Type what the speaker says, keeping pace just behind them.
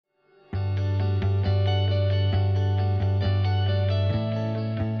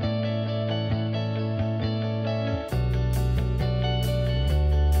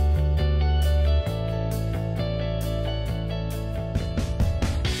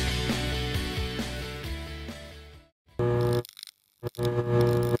Hey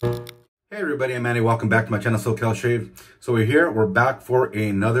everybody, I'm Manny. Welcome back to my channel, SoCal Shave. So we're back for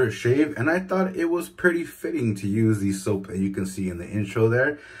another shave, and I thought it was pretty fitting to use the soap that you can see in the intro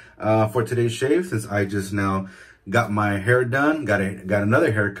there for today's shave. Since I just now got my hair done, got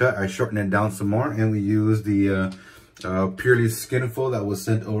another haircut, I shortened it down some more, and we used the Purely Skinful that was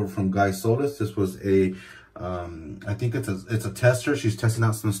sent over from Guy Solis. This was a I think it's a tester. She's testing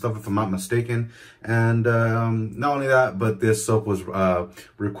out some stuff, if I'm not mistaken. And not only that, but this soap was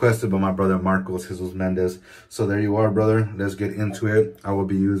requested by my brother Marcos Jesus Mendez. So there you are, brother. Let's get into it. I will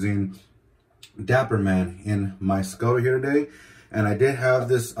be using Dapper Man in my scuttle here today. And I did have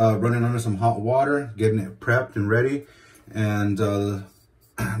this running under some hot water, getting it prepped and ready. And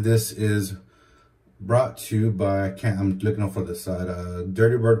this is brought to you by, I'm looking up for the side,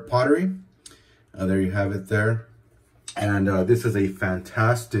 Dirty Bird Pottery. There you have it there. And this is a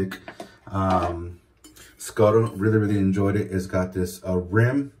fantastic scuttle. Really enjoyed it. It's got this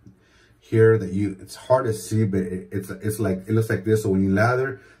rim here that it's hard to see, but it looks like this. So when you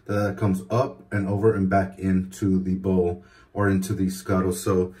lather, that comes up and over and back into the bowl or into the scuttle.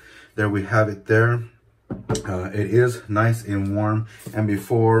 So there we have it there. It is nice and warm. And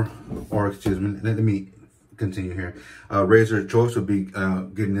excuse me, let me continue here. Razor choice will be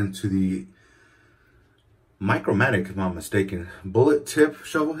getting into the Micromatic, if I'm not mistaken, bullet tip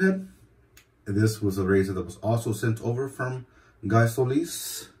shovel head. This was a razor that was also sent over from Guy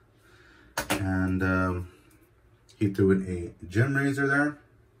Solis, and he threw in a gem razor there.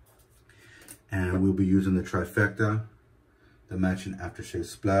 And we'll be using the trifecta, the matching aftershave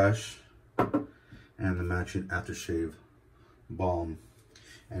splash, and the matching aftershave balm.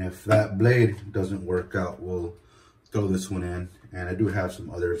 And if that blade doesn't work out, we'll throw this one in. And I do have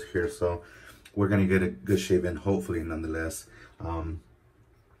some others here, so we're gonna get a good shave in, hopefully, nonetheless.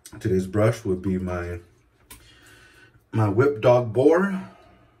 Today's brush would be my Whip Dog Boar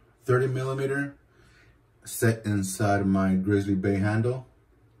 30mm set inside my Grizzly Bay handle.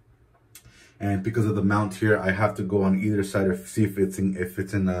 And because of the mount here, I have to go on either side to see if it's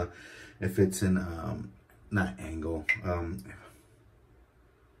in not angle.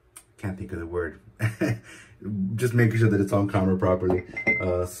 Can't think of the word. Just making sure that it's on camera properly.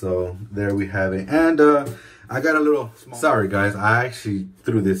 So there we have it. And I got a little sorry guys, I actually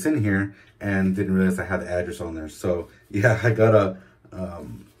threw this in here and didn't realize I had the address on there. So yeah, I got a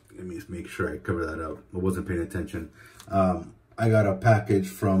let me make sure I cover that up. I wasn't paying attention. I got a package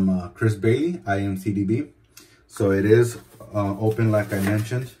from Chris Bailey, IMCDB. So it is open, like I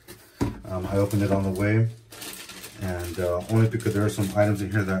mentioned. I opened it on the way, and only because there are some items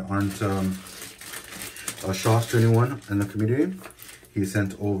in here that aren't shots to anyone in the community. He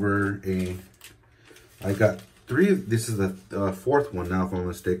sent over I got 3, this is the 4th one now, if I'm not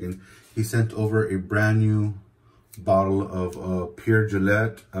mistaken. He sent over a brand new bottle of Pure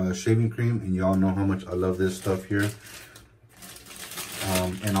Gillette shaving cream, and y'all know how much I love this stuff here.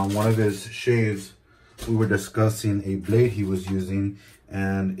 And on one of his shaves, we were discussing a blade he was using,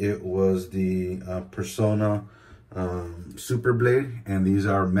 and it was the Persona Super Blade, and these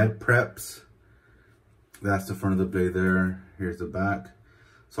are Med Preps. That's the front of the blade there. Here's the back.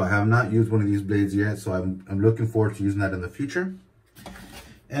 So I have not used one of these blades yet, so I'm looking forward to using that in the future.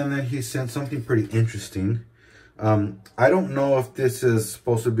 And then he sent something pretty interesting. I don't know if this is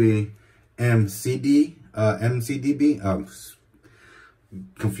supposed to be MCDB.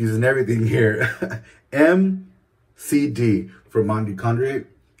 Confusing everything here. MCD for mitochondriate.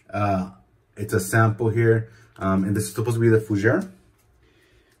 It's a sample here, and this is supposed to be the fougere.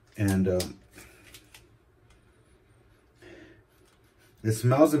 And it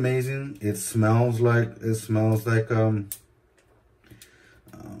smells amazing. It smells like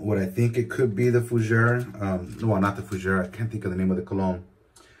what I think it could be, the fougere. No, not the fougere. I can't think of the name of the cologne.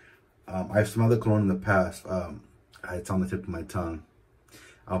 I've smelled the cologne in the past. It's on the tip of my tongue.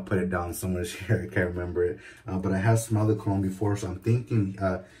 I'll put it down somewhere here. I can't remember it. But I have smelled the cologne before, so I'm thinking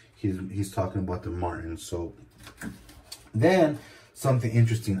he's talking about the Martin. So then something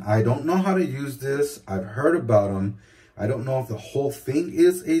interesting. I don't know how to use this. I've heard about them. I don't know if the whole thing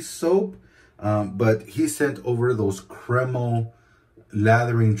is a soap, but he sent over those Cremo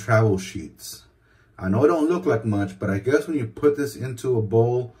lathering travel sheets. I know it don't look like much, but I guess when you put this into a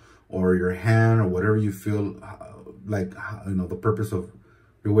bowl or your hand or whatever you feel like, you know, the purpose of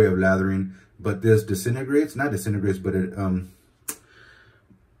your way of lathering, but this disintegrates, not disintegrates, but it, I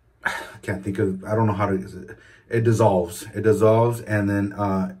can't think of, I don't know how to, it dissolves, and then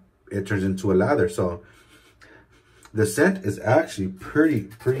it turns into a lather. So the scent is actually pretty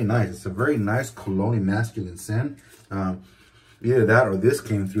nice. It's a very nice cologne masculine scent. Either that or this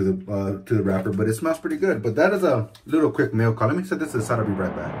came through the to the wrapper, but it smells pretty good. But that is a little quick mail call. Let me set this aside. I'll be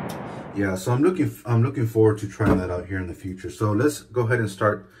right back. Yeah, so I'm looking forward to trying that out here in the future. So let's go ahead and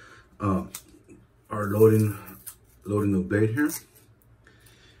start our loading the blade here,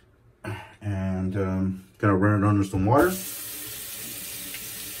 and gonna run it under some water.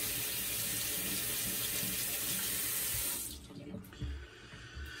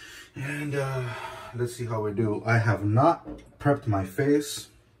 And let's see how we do. I have not prepped my face,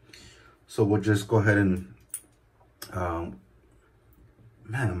 so we'll just go ahead and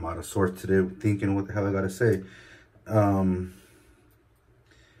man, I'm out of sorts today thinking what the hell I gotta say. I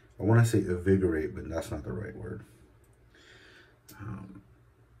want to say invigorate, but that's not the right word.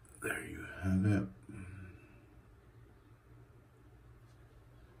 There you have it.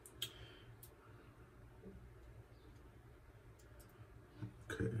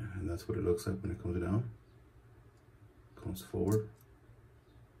 Okay, and that's what it looks like when it comes down. Comes forward.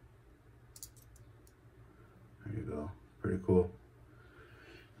 There you go. Pretty cool.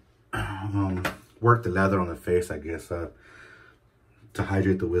 Work the lather on the face, I guess, to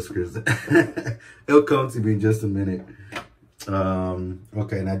hydrate the whiskers. It'll come to me in just a minute.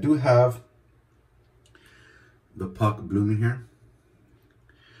 Okay, and I do have the puck blooming here.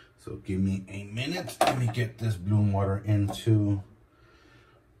 So give me a minute. Let me get this bloom water into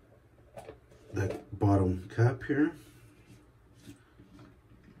the bottom cap here.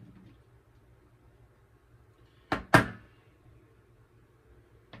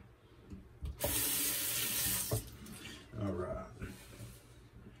 All right.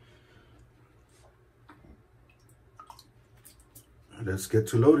 Let's get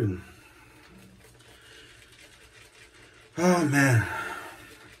to loading. Oh man.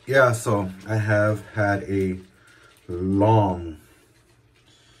 Yeah, so I have had a long,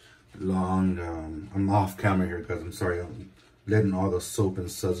 I'm off camera here because I'm sorry, I'm letting all the soap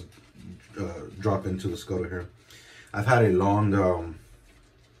and suds drop into the scuttle here. I've had a long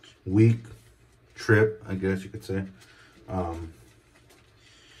week trip, I guess you could say.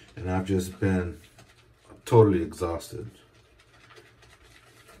 And I've just been totally exhausted.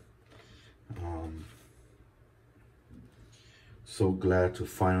 So glad to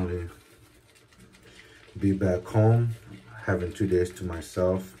finally be back home, having 2 days to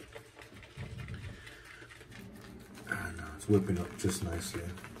myself. And it's whipping up just nicely.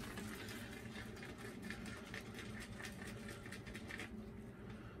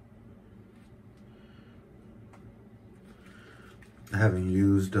 I haven't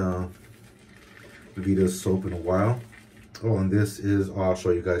used Vita's soap in a while. Oh, and this is, I'll show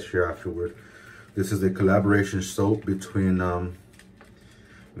you guys here afterward. This is a collaboration soap between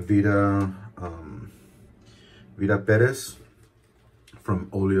Vita Perez from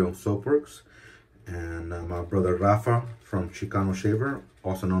Oleo Soapworks and my brother Rafa from Chicano Shaver,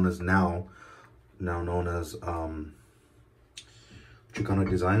 also known as now known as Chicano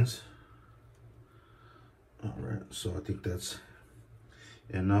Designs. All right, so I think that's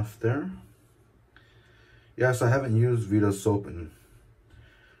enough there. Yes, I haven't used Vita's soap in,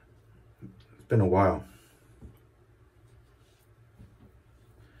 it's been a while.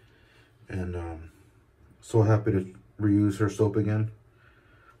 And so happy to reuse her soap again,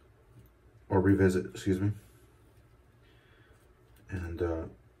 or revisit, excuse me. And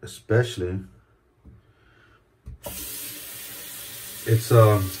especially, it's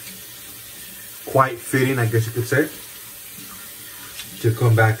quite fitting, I guess you could say, to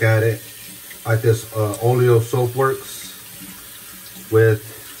come back at it at this Oleo Soapworks with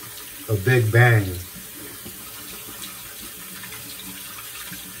a big bang.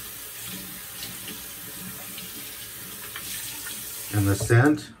 And the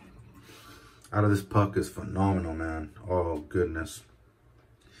scent out of this puck is phenomenal, man. Oh goodness.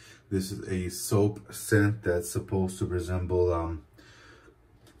 This is a soap scent that's supposed to resemble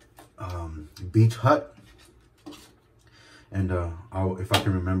Beach Hut. And if I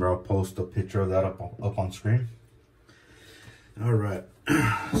can remember, I'll post a picture of that up on screen. All right,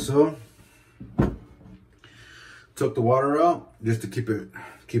 so took the water out just to keep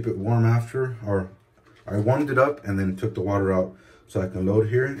it warm after, or I warmed it up and then took the water out so I can load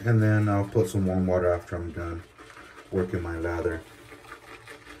here, and then I'll put some warm water after I'm done working my lather.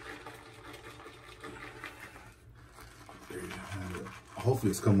 There you have it.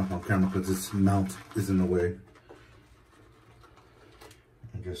 Hopefully it's coming up on camera because this mount is in the way.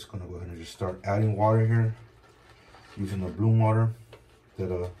 I'm just gonna go ahead and just start adding water here using the bloom water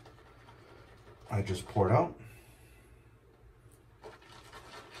that I just poured out.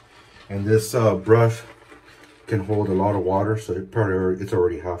 And this brush can hold a lot of water, so it's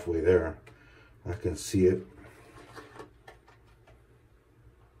already halfway there. I can see it.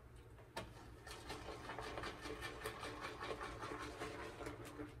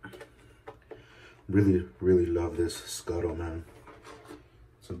 Really love this Scuttle, man.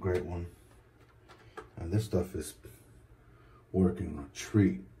 It's a great one. And this stuff is working a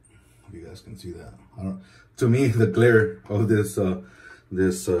treat. If you guys can see that. To me, the glare of this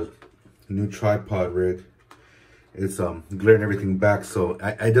new tripod rig, it's glaring everything back, so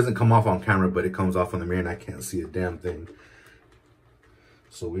it doesn't come off on camera, but it comes off on the mirror and I can't see a damn thing.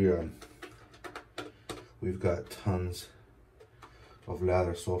 So we've got tons of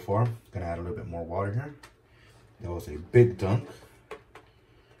lather so far. Gonna add a little bit more water here. That was a big dunk.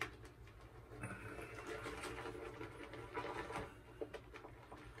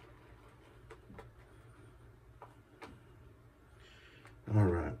 All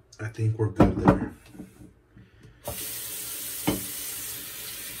right, I think we're good there.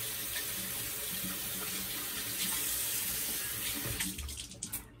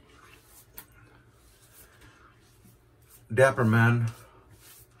 Dapper Man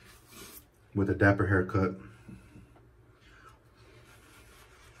with a dapper haircut.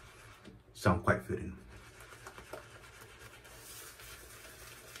 Sound quite fitting.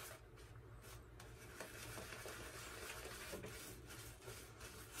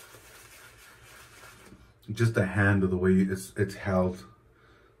 Just the hand of the way it's held,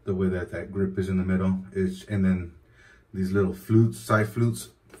 the way that grip is in the middle is, and then these little flutes, side flutes,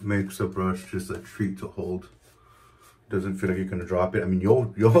 makes the brush just a treat to hold. Doesn't feel like you're gonna drop it. I mean,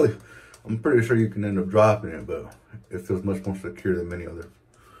 I'm pretty sure you can end up dropping it, but it feels much more secure than many other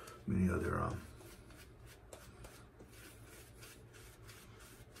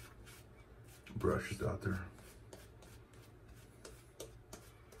brushes out there.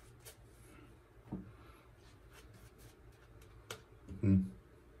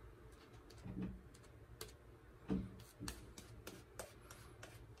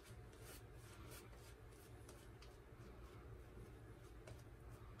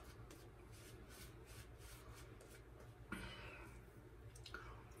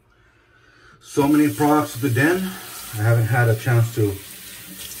 So many products at the den. I haven't had a chance to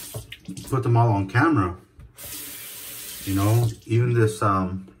put them all on camera. You know, even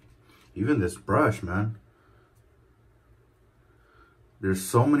this brush, man. There's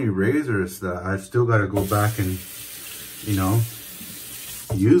so many razors that I've still got to go back and, you know,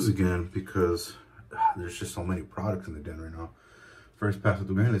 use again, because there's just so many products in the den right now. First pass of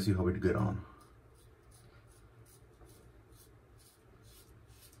the man, let's see how we get on.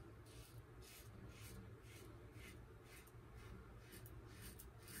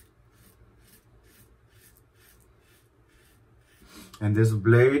 And this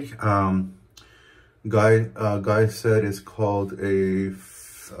blade, Guy said it's called a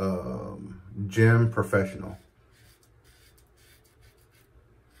Gem Professional.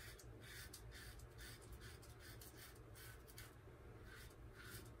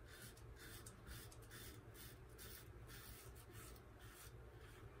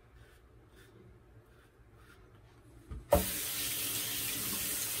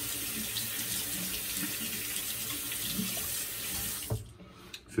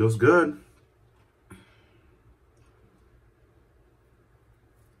 Feels good.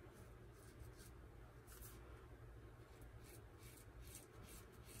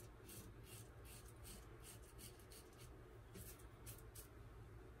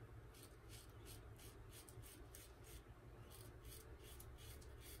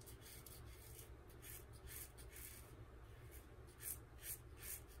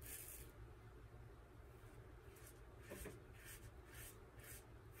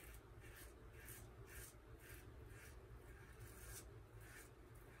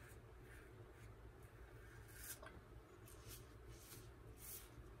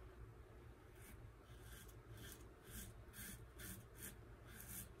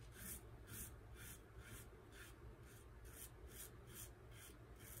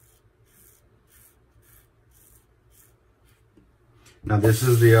 Now this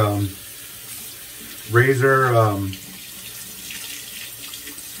is the razor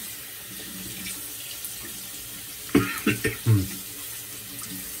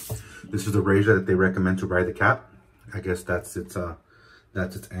this is the razor that they recommend to ride the cap. I guess that's its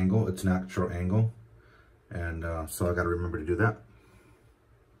angle, its natural angle, and so I got to remember to do that.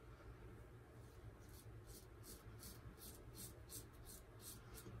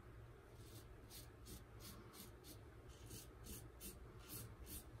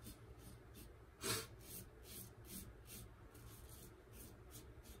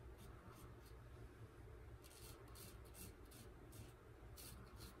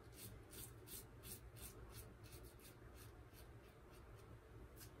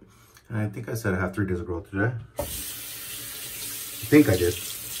 And I think I said I have 3 days of growth today. I think I did.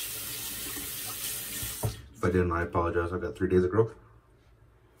 If I didn't, I apologize. I got 3 days of growth.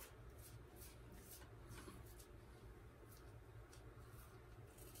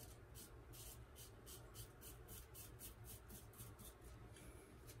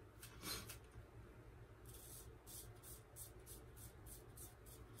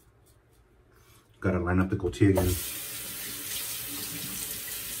 Gotta line up the goatee again.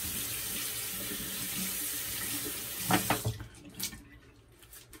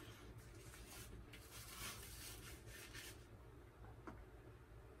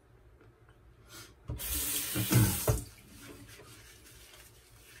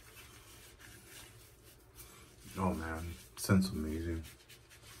 Oh man, scent's amazing.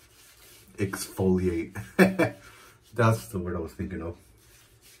 Exfoliate. That's the word I was thinking of.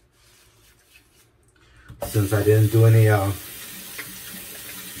 Since I didn't do any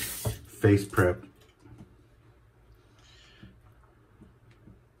face prep,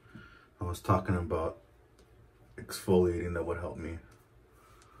 I was talking about exfoliating that would help me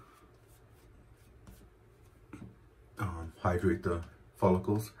hydrate the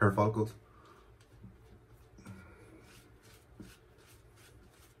follicles, hair follicles.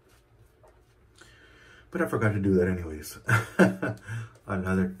 But I forgot to do that anyways. I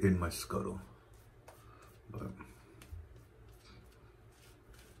had it in my scuttle. But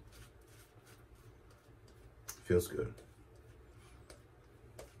feels good.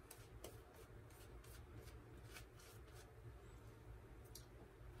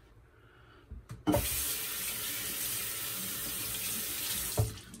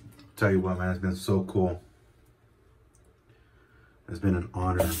 Tell you what, man, it's been so cool. It's been an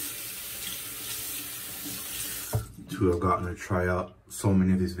honor to have gotten to try out so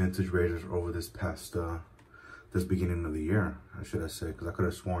many of these vintage razors over this past this beginning of the year, should I say, because I could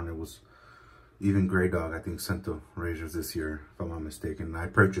have sworn it was even Grey Dog, I think, sent the razors this year, if I'm not mistaken. I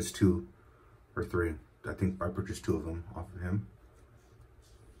purchased 2 or 3. I think I purchased 2 of them off of him.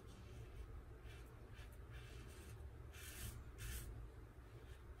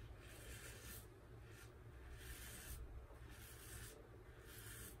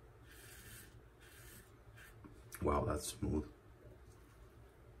 Wow, that's smooth.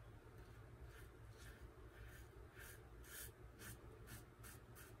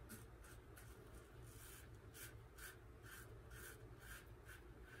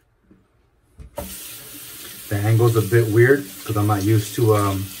 The angle's a bit weird because I'm not used to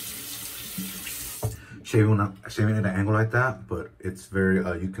shaving at an angle like that, but it's very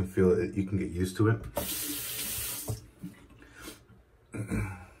you can feel it, you can get used to it.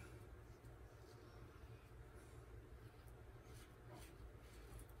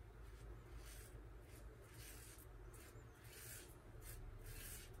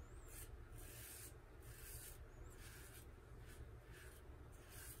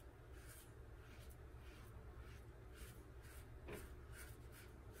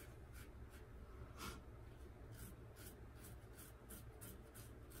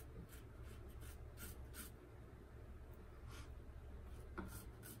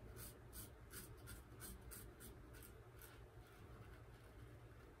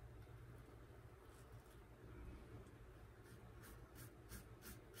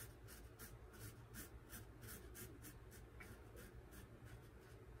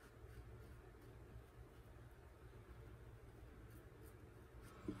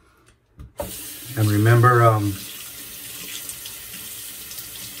 And remember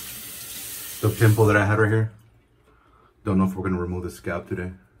the pimple that I had right here? Don't know if we're gonna remove the scalp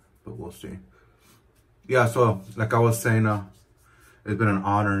today, but we'll see. Yeah, so like I was saying, it's been an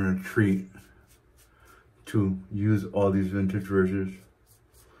honor and a treat to use all these vintage razors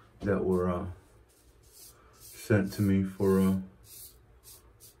that were sent to me for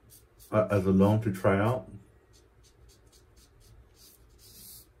as a loan to try out.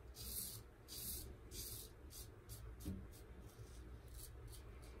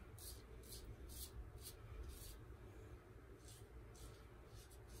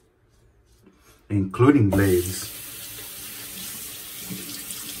 Including blades.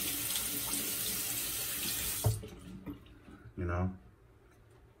 You know,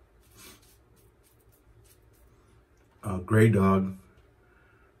 Grey Dog,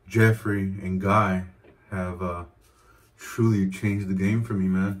 Jeffrey, and Guy have truly changed the game for me,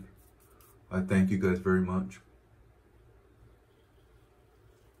 man. I thank you guys very much.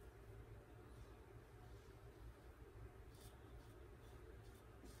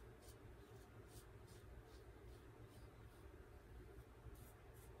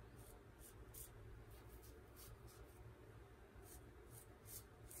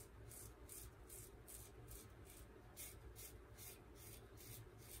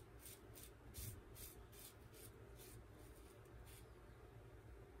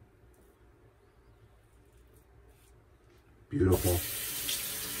 Beautiful.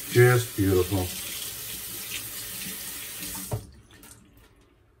 Just beautiful.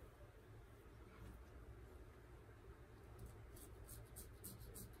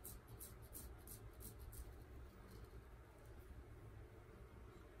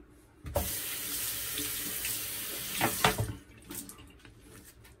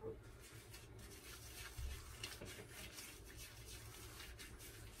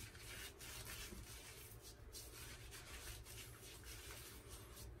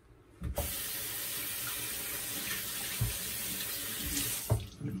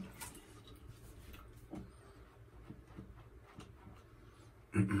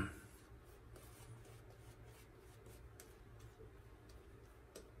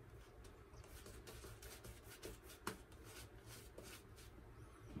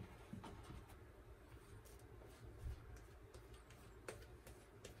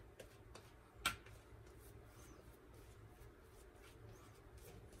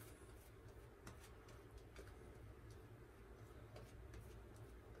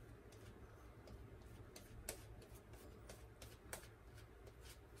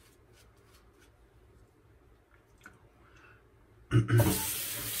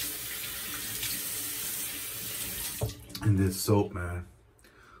 And this soap, man,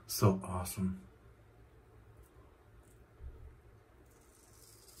 so awesome.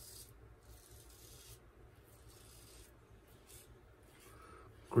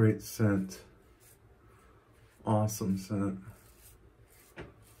 Great scent. Awesome scent.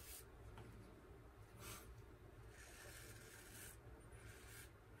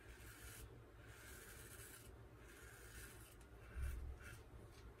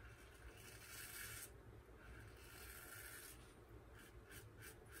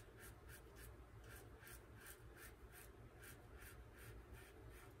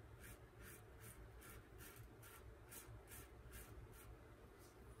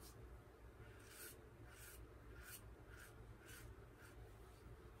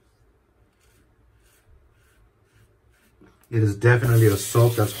 It is definitely a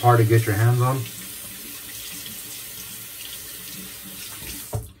soap that's hard to get your hands on.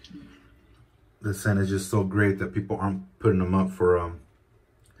 The scent is just so great that people aren't putting them up for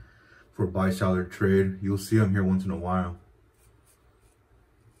buy, sell, or trade. You'll see them here once in a while.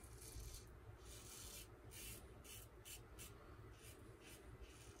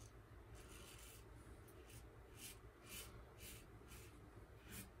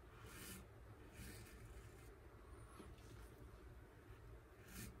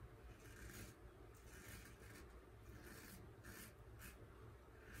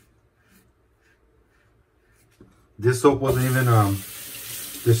 This soap wasn't even,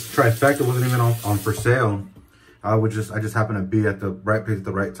 this trifecta wasn't even on for sale. I just happened to be at the right place at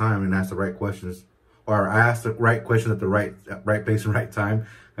the right time and ask the right questions. Or I asked the right question at the right place and right time,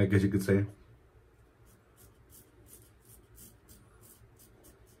 I guess you could say.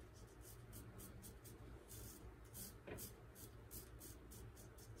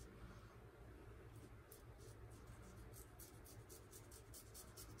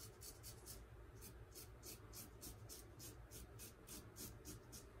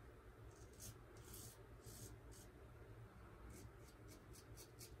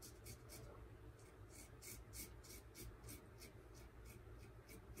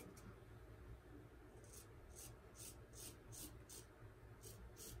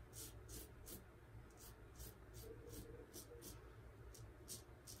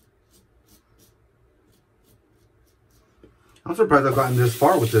 I'm surprised I've gotten this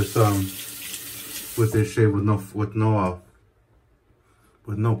far with this shave with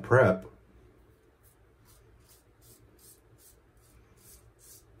no prep.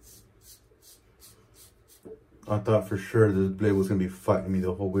 I thought for sure this blade was gonna be fighting me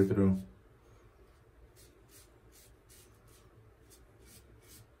the whole way through.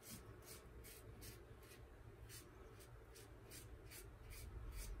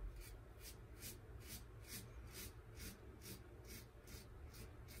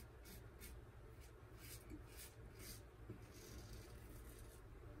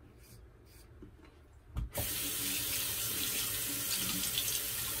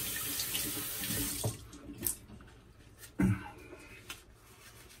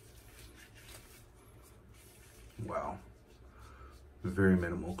 Wow. Very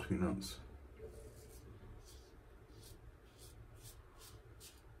minimal cleanups.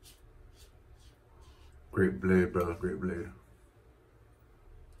 Great blade, brother. Great blade.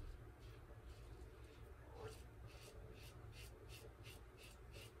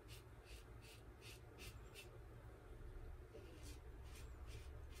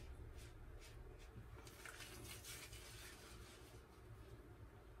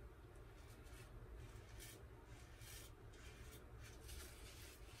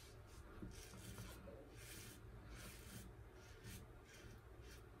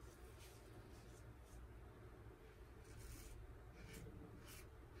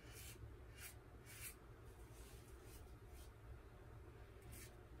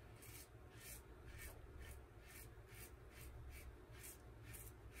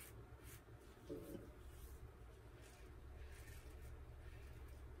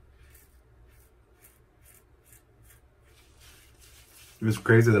 It's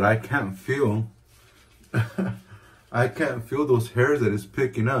crazy that I can't feel I can't feel those hairs that it's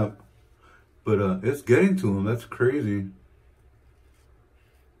picking up, but it's getting to them. That's crazy.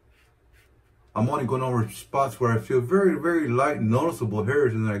 I'm only going over spots where I feel very, very light, noticeable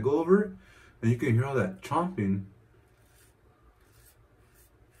hairs, and then I go over it, and you can hear all that chomping.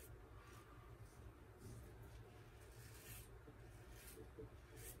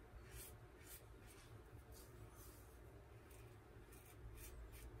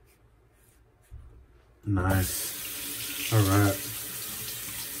 Nice. All right.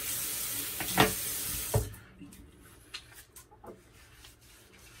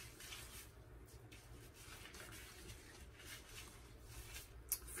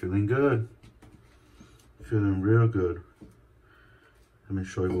 Feeling good. Feeling real good. Let me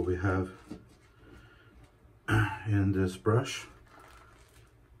show you what we have in this brush.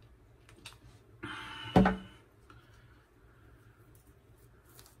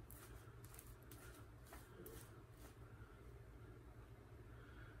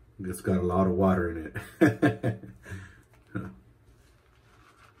 It's got a lot of water in it.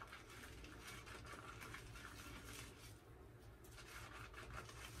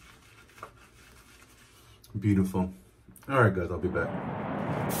 Beautiful. All right, guys, I'll be back.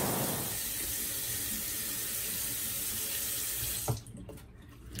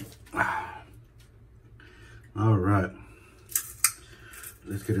 All right,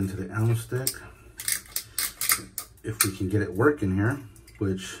 let's get into the alum stick. If we can get it working here,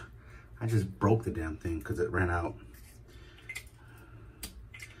 which I just broke the damn thing because it ran out.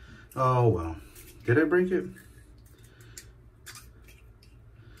 Oh, well. Did I break it?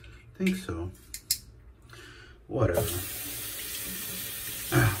 I think so. Whatever.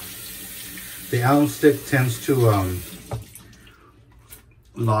 The alum stick tends to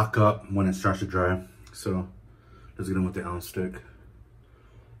lock up when it starts to dry. So let's get in with the alum stick.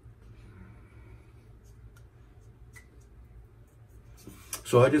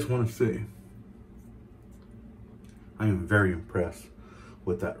 So I just want to say, I am very impressed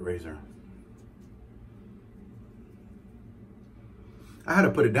with that razor. I had to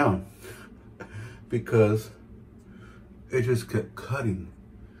put it down because it just kept cutting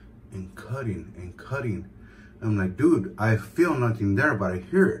and cutting and cutting. I'm like, dude, I feel nothing there, but I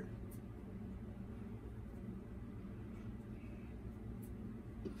hear it.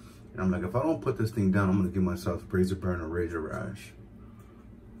 And I'm like, if I don't put this thing down, I'm gonna give myself razor burn or razor rash.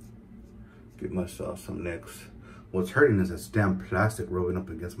 Get myself some nicks. What's hurting is this damn plastic rubbing up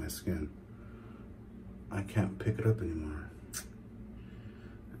against my skin. I can't pick it up anymore.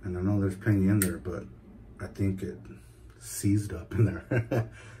 And I know there's plenty in there, but I think it seized up in there.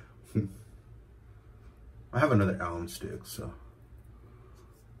 I have another alum stick, so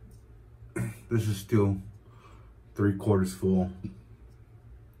this is still 3/4 full.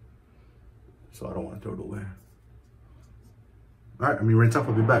 So I don't want to throw it away. All right, rinse off,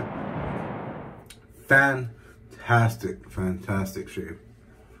 I'll be back. Fantastic, fantastic shave.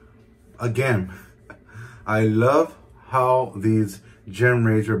 Again, I love how these Gem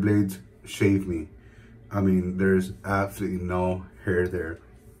razor blades shave me. I mean, there's absolutely no hair there.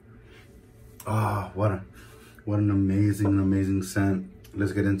 Ah, what an amazing scent.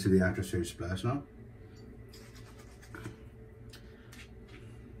 Let's get into the aftershave splash now.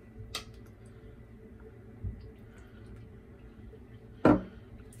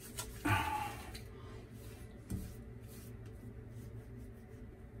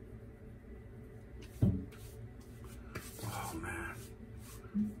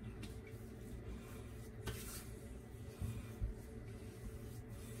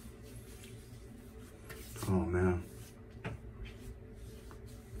 Oh man.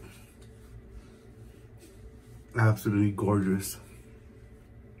 Absolutely gorgeous.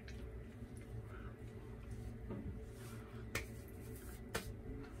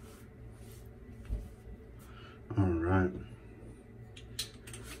 All right.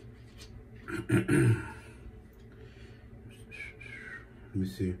 Let me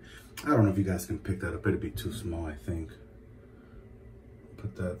see. I don't know if you guys can pick that up. It'd be too small, I think.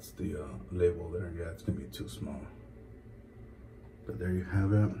 But that's the label there. Yeah, it's gonna be too small. But there you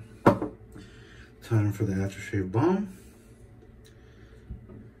have it. Time for the aftershave balm.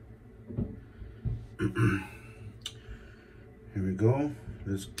 Here we go.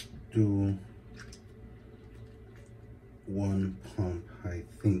 Let's do 1 pump, I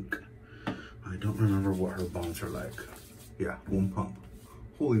think. I don't remember what her balms are like. Yeah, 1 pump.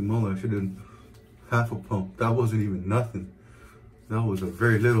 Holy moly, I should have done half a pump. That wasn't even nothing. That was a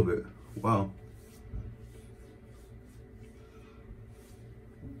very little bit. Wow.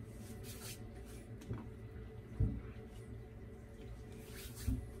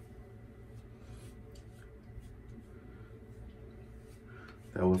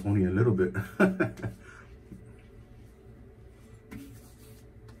 That was only a little bit.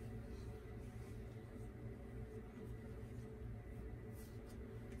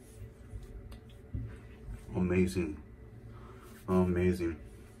 Amazing. Amazing.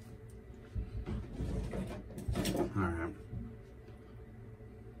 All right.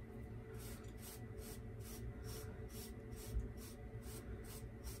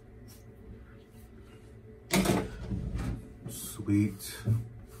 Sweet.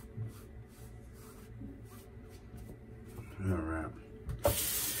 All right.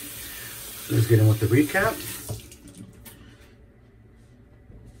 Let's get in with the recap.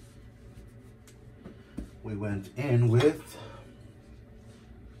 We went in with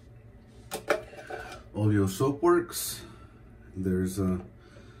Oleo Soapworks. There's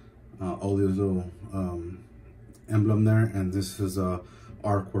Oleo's little emblem there, and this is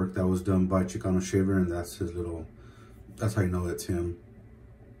artwork that was done by Chicano Shaver, and that's his little, that's how you know it's him.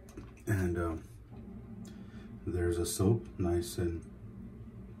 And there's a soap, nice and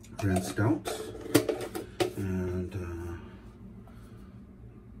rinsed out. And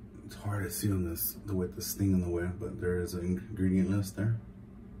it's hard to see on this with this thing in the way, but there is an ingredient list there.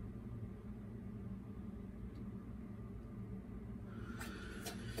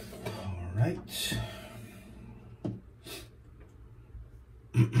 All right.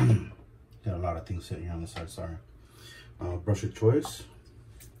 Got a lot of things sitting here on the side, sorry. Brush of choice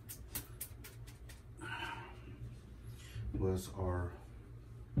was our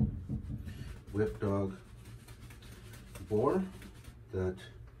Whip Dog Boar that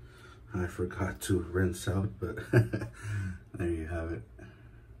I forgot to rinse out, but there you have it.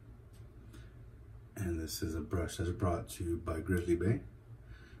 And this is a brush that's brought to you by Grizzly Bay.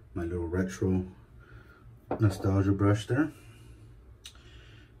 My little retro nostalgia brush there.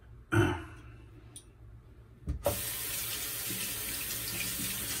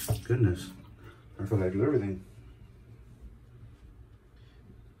 Goodness, I forgot to do everything.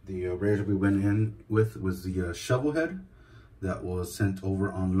 The razor we went in with was the shovel head that was sent over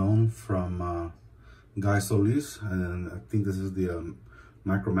on loan from Guy Solis, and I think this is the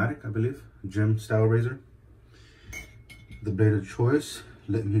Micromatic, I believe, Gem style razor. The blade of choice,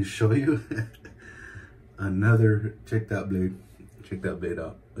 let me show you. Another, check that blade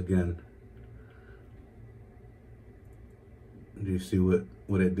out again. Do you see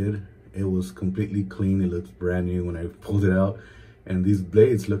what it did? It was completely clean. It looks brand new when I pulled it out. And these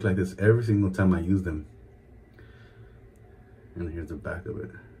blades look like this every single time I use them. And here's the back of it.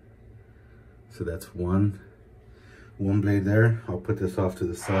 So that's one blade there. I'll put this off to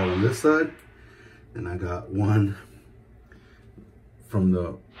the side on this side. And I got one from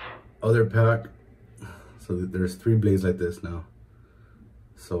the other pack. So there's 3 blades like this now.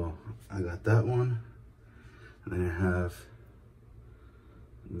 So I got that one. And then I have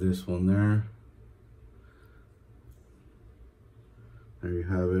this one there. There you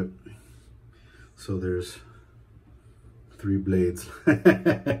have it. So there's 3 blades.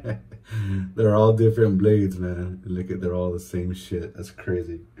 They're all different blades, man. Look at, they're all the same shit. That's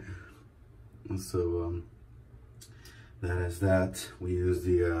crazy. And so that is that. We use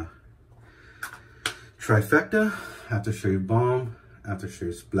the trifecta, aftershave balm,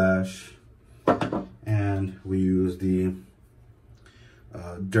 aftershave splash, and we use the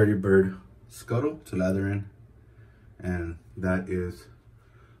Dirty Bird scuttle to lather in, and that is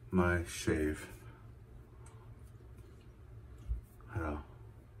my shave. I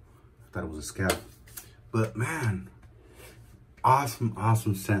thought it was a scalp, but man,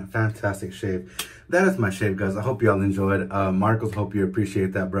 awesome scent, fantastic shave. That is my shave, guys. I hope y'all enjoyed. Marcos, hope you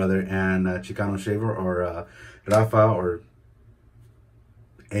appreciate that, brother. And Chicano Shaver, or Rafa, or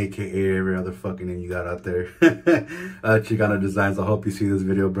AKA every other fucking name you got out there. Chicano Designs, I hope you see this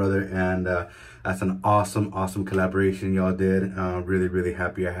video, brother. And that's an awesome collaboration y'all did. Really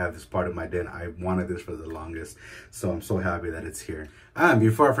happy I have this part of my den. I wanted this for the longest, so I'm so happy that it's here. And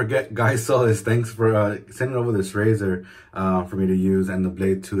before I forget, Guy Solis, thanks for sending over this razor for me to use, and the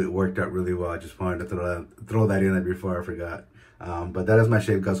blade too. It worked out really well. I just wanted to throw that in there before I forgot. But that is my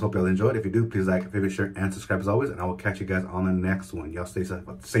shave, guys. Hope y'all enjoyed. If you do, please like, favorite, share, and subscribe as always. And I will catch you guys on the next one. Y'all stay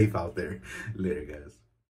safe out there. Later, guys.